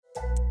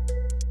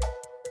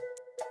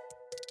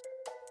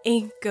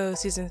Inko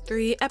Season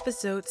 3,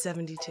 Episode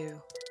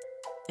 72.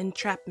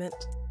 Entrapment.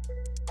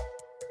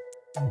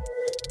 I'm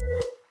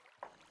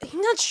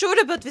not sure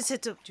about this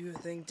setup. Do you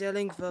think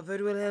telling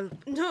Father will help?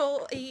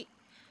 No, I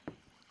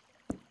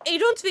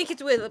don't think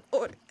it will.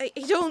 Or I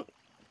don't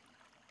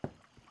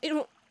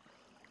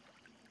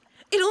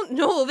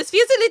know. This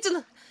feels a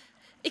little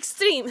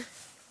extreme.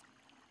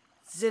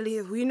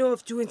 Zelia, we know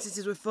of 2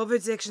 instances where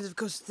Father's actions have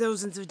caused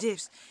thousands of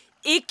deaths.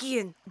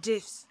 Achaean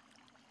deaths.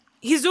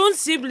 His own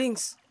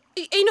siblings.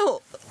 I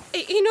know.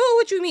 I know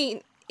what you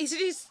mean. It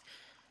is...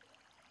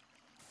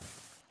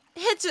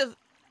 Hetov,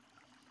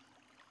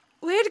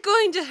 we're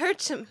going to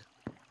hurt him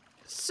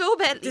so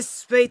badly.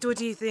 Despite what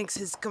he thinks,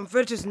 his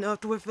comfort is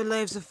not worth the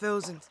lives of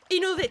thousands. I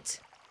know that.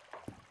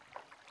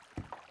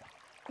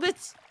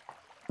 But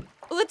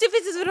what if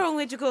it is the wrong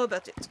way to go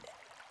about it?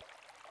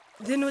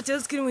 Then what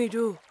else can we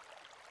do?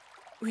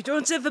 We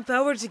don't have the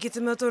power to get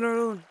him out on our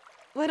own.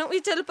 Why don't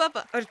we tell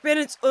Papa? Our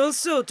parents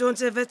also don't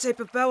have that type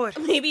of power.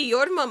 Maybe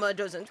your mama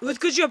doesn't. What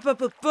could your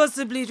papa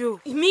possibly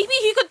do? Maybe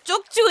he could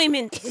talk to him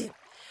and...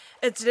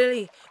 It's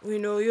Lily. We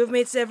know you've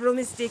made several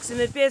mistakes in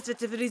the past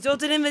that have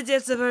resulted in the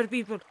deaths of our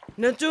people.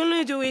 Not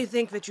only do we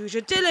think that you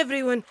should tell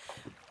everyone,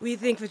 we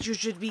think that you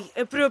should be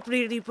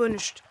appropriately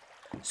punished.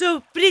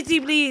 So, pretty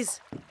please,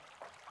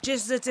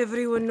 just let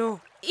everyone know.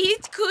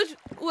 It could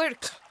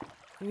work.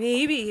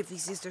 Maybe if the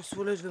sister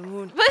swallowed the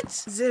moon. But...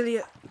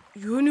 Zelia,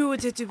 you knew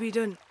what had to be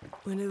done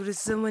when there was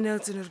someone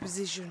else in her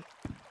position.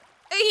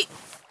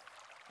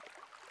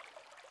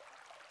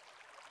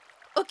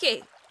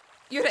 Okay,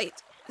 you're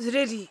right.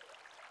 Ready.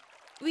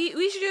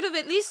 We should have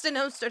at least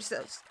announced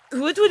ourselves.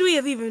 What would we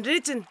have even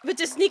written? But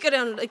to sneak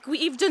around like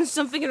we've done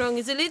something wrong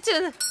is a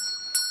little...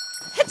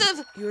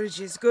 Hetov! You're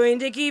just going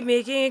to keep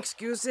making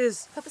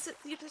excuses. Papa says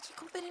leaders are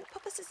competent.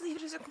 Papa says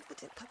leaders are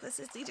competent. Papa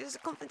says leaders are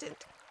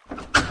competent.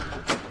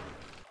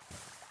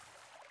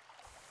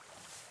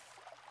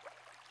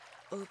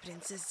 Oh,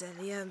 Princess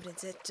Zelia and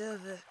Princess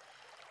Tova,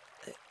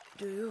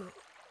 do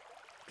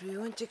you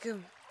want to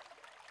come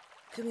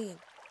in?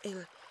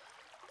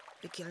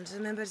 The council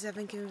members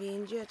haven't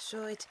convened yet,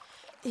 so it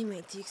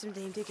might take some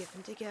time to get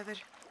them together.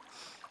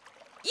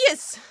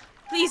 Yes!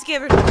 Please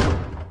give her...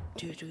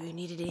 Do you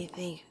need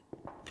anything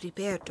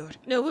prepared, or?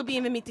 No, we'll be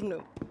in the meeting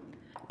room.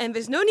 And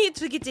there's no need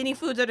to get any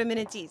food or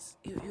amenities.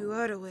 You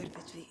are aware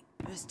that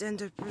the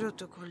standard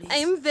protocol is... I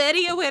am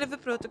very aware of the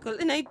protocol,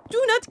 and I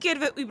do not care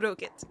that we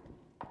broke it.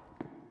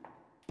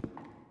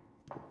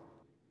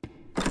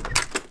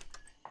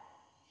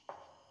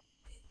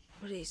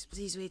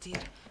 Please wait here.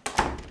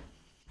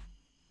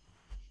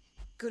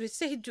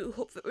 Goodness, I do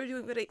hope that we're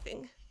doing the right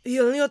thing.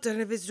 The only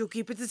alternative is to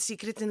keep it a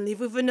secret and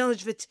live with the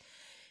knowledge that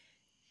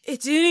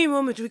at any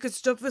moment we could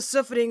stop the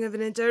suffering of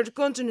an entire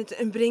continent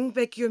and bring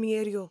back your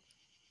Muriel.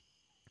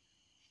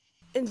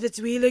 And that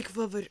we, like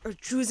Father, are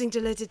choosing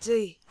to let it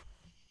die.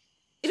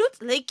 I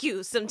don't like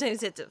you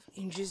sometimes, Hetov.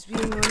 I'm just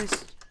being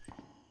honest.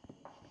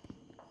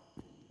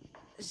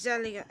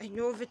 Zelia, I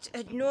know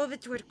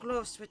that we're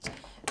close, but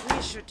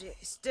we should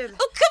still...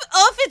 Oh,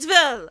 come off it,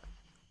 Val!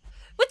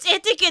 What's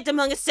etiquette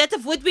among a set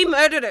of would-be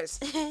murderers?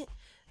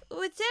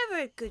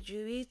 Whatever could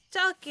you be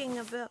talking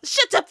about?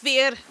 Shut up,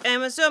 Veer!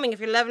 I'm assuming if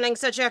you're levelling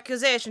such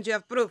accusations, you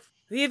have proof.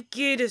 We have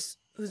Cadus,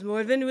 who's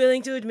more than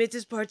willing to admit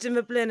his part in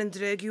the plan and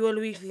drag you all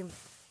with him.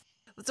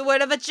 What's the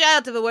word of a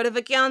child to the word of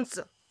a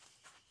council?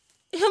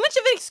 How much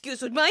of an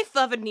excuse would my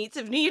father need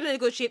to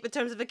renegotiate the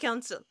terms of the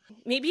council?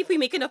 Maybe if we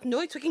make enough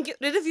noise, we can get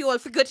rid of you all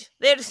for good.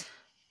 There's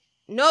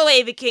no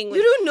way the king will...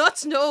 You do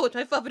not know what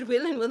my father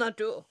will and will not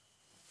do.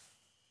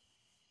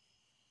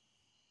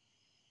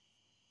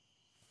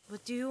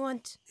 What do you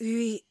want?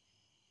 We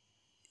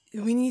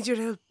need your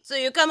help. So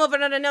you come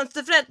over and announce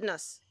to threaten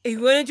us? I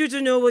wanted you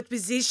to know what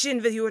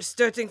position that you are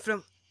starting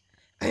from.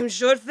 I'm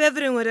sure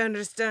Feathering would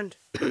understand.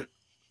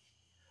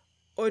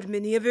 Or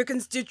many of your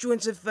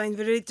constituents would find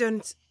the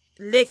returns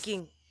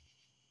lacking.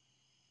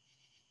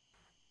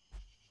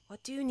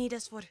 What do you need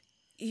us for?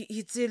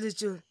 It's a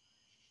little...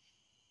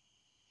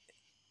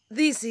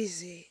 This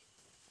is a...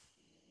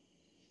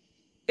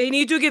 I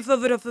need to get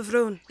Feather off the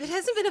throne. There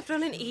hasn't been a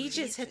throne in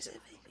ages.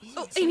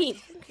 Oh,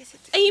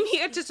 I am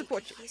here to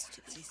support you.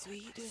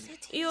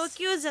 You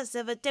accuse us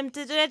of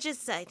attempted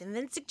regicide and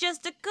then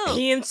suggest a coup. I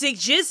am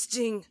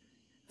suggesting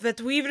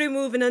that we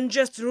remove an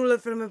unjust ruler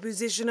from a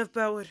position of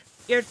power.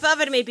 Your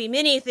father may be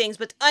many things,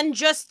 but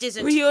unjust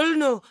isn't. We all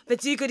know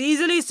that he could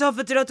easily solve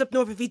the drought up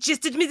north if he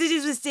just admitted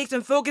his mistakes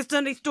and focused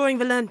on restoring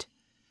the land.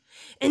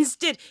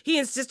 Instead, he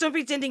insists on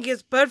pretending he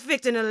is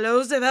perfect and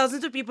allows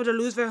thousands of people to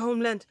lose their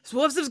homeland.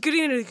 Swaths of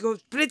greenery go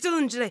brittle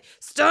and dry,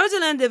 starves the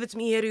land of its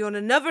Muriel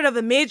and never have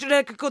a major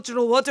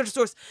agricultural water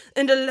source,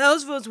 and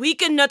allows those we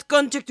cannot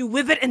contact to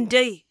wither and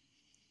die.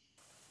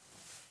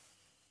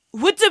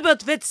 What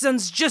about that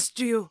sounds just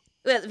to you?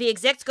 Well, the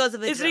exact cause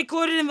of it is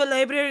recorded in the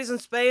libraries in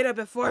Spira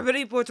before the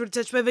reports were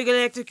touched by the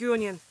Galactic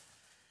Union.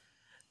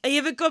 I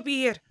have a copy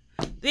here.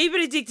 They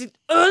predicted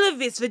all of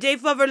this the day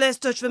Father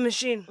last touched the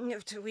machine.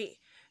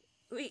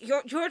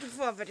 Your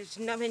father has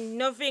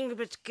nothing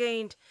but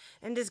gained,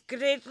 and has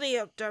greatly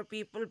helped our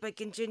people by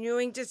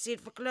continuing to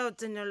seed for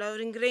clouds and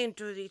allowing rain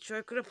to reach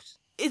our crops.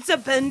 It's a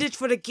bandage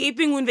for the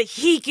gaping wound that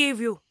he gave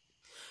you.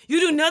 You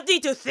do not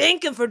need to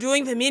thank him for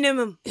doing the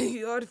minimum.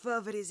 Your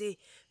father is a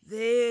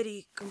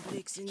very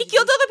complex He individual.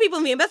 killed other people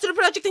in the Ambassador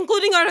Project,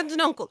 including our aunt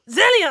and uncle.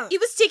 Zelia! It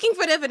was taking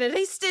forever, and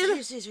I still...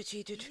 This is what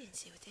he did.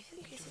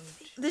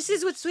 This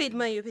is what swayed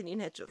my opinion,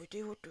 Hedgehog.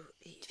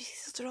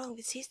 This is wrong.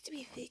 This has to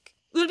be fake.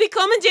 We'll be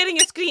commandeering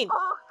your screen.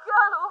 Oh,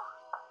 Gallo!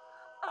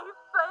 I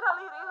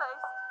finally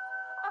realized,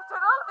 after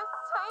all this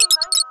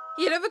time,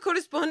 Here are the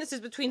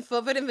correspondences between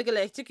Father and the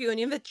Galactic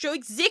Union that show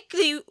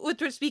exactly what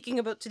we're speaking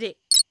about today.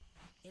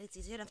 It's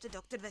easier after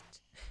Dr. Vet.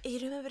 You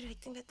remember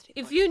writing that report?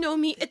 If you know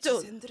me at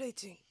all,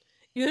 handwriting.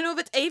 you know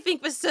that I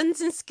think the suns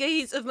and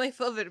skies of my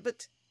father,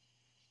 but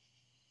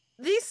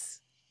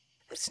this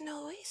There's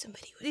no way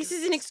somebody would This do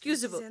is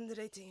inexcusable. This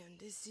handwriting on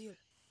this seal.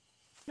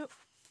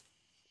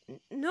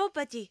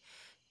 nobody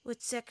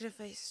would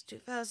sacrifice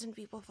 2,000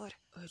 people for.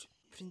 Our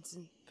prince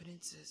and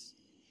princess.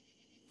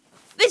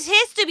 This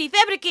has to be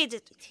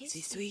fabricated.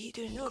 This way you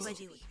don't know.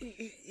 Nobody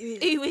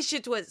I wish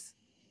it was.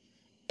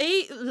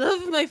 I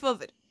love my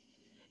father.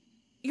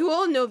 You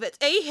all know that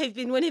I have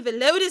been one of the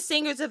loudest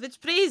singers of its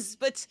praise,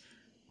 but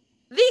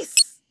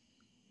these.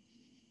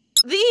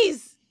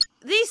 is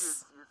the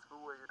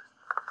word.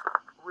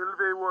 Will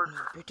they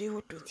work? But they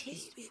would do Will it be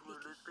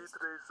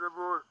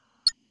traceable?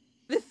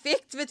 The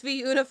fact that the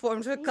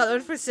uniforms were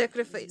colored for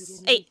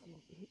sacrifice. Hey,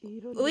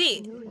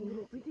 wait.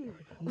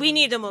 We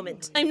need a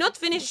moment. I'm not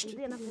finished.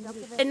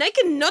 And I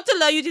cannot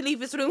allow you to leave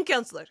this room,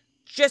 Counselor.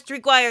 Just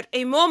require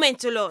a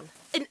moment alone.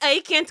 And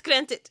I can't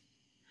grant it.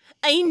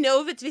 I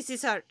know that this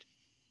is hard.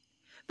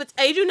 But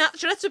I do not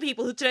trust the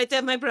people who tried to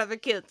have my brother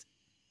killed.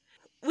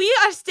 We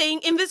are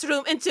staying in this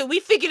room until we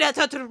figure out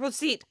how to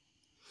proceed.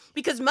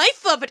 Because my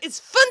father is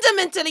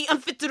fundamentally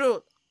unfit to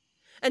rule.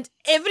 And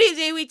every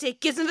day we take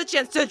gives him the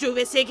chance to do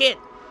this again.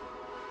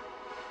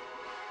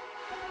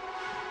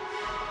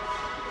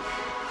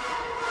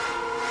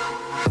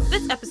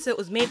 This episode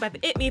was made by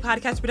the It Me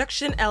Podcast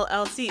Production,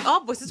 LLC.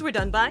 All voices were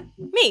done by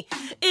me.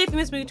 If you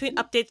miss me between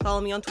updates, follow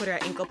me on Twitter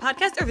at Inko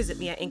Podcast or visit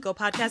me at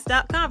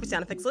InkoPodcast.com for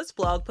sound effects lists,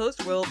 blog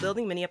posts, world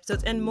building, mini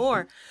episodes, and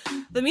more.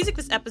 The music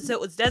for this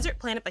episode was Desert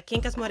Planet by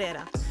Quincas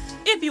Morera.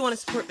 If you want to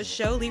support the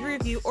show, leave a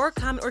review or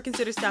comment or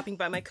consider stopping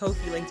by my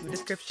Ko-fi links in the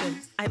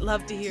description. I'd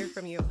love to hear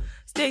from you.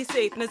 Stay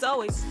safe, and as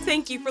always,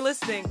 thank you for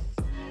listening.